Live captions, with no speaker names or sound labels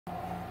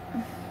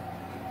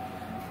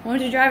Why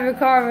don't you drive your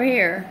car over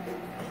here?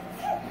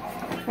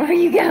 Where are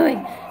you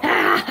going?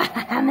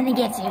 Ah, I'm gonna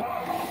get you.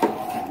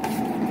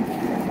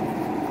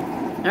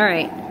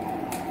 Alright.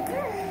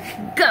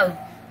 Go!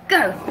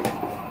 Go!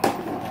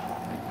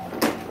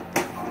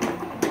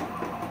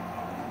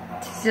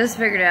 She just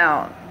figured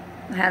out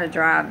how to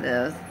drive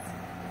this.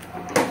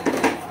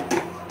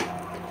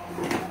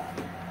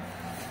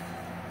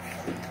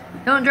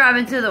 Don't drive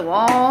into the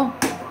wall.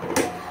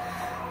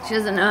 She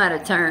doesn't know how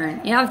to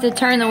turn. You have to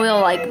turn the wheel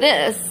like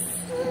this.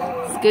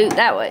 Scoot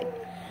that way.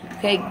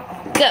 Okay,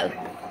 go.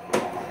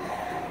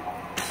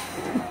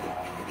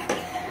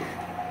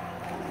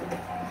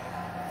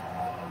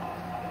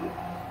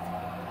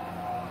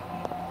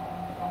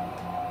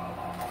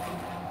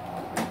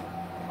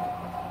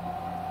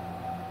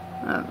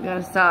 Oh,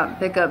 gotta stop.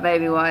 Pick up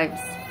baby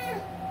wipes.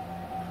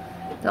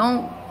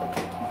 Don't.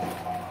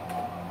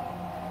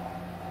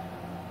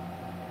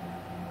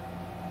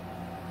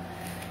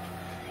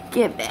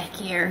 Get back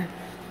here.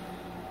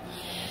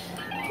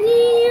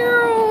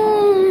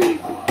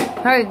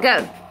 Hurry,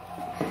 go.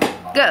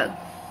 Go.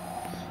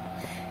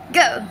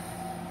 Go.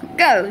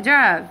 Go,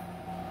 drive.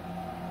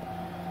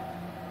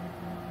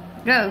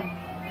 Go.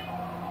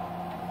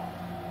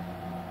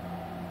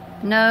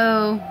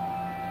 No.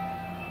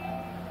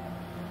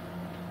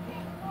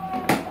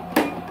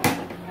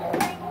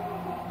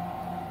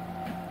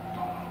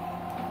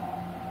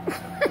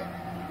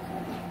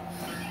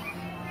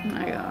 Oh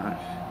my gosh.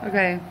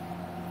 Okay.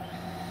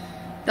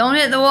 Don't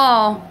hit the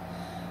wall.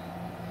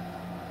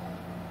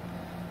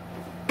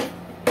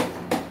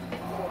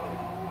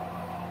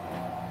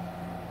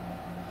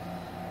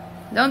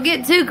 Don't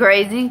get too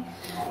crazy.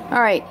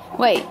 Alright,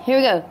 wait, here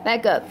we go.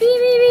 Back up. Beep,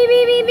 beep, beep,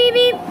 beep, beep, beep,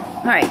 beep.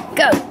 Alright,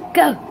 go,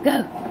 go,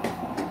 go.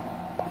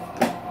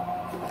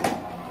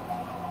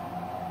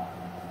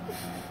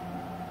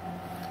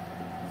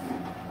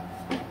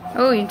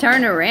 Oh, you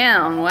turned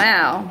around.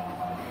 Wow.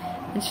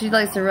 And she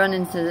likes to run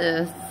into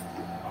this.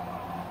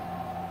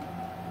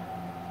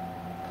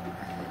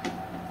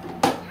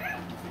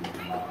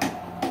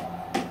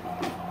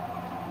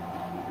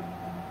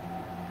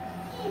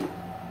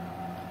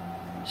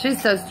 She's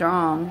so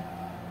strong.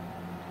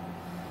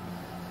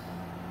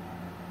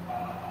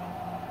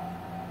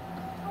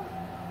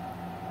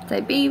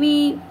 Say beep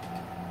beep.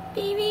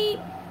 Beep beep.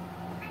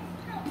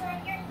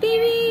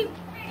 Beep beep.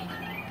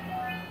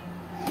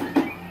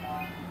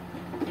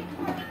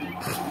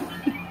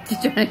 She's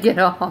trying to get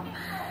off.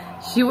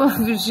 She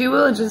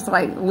will just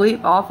like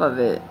leap off of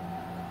it.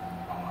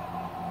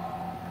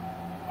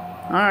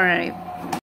 Alright.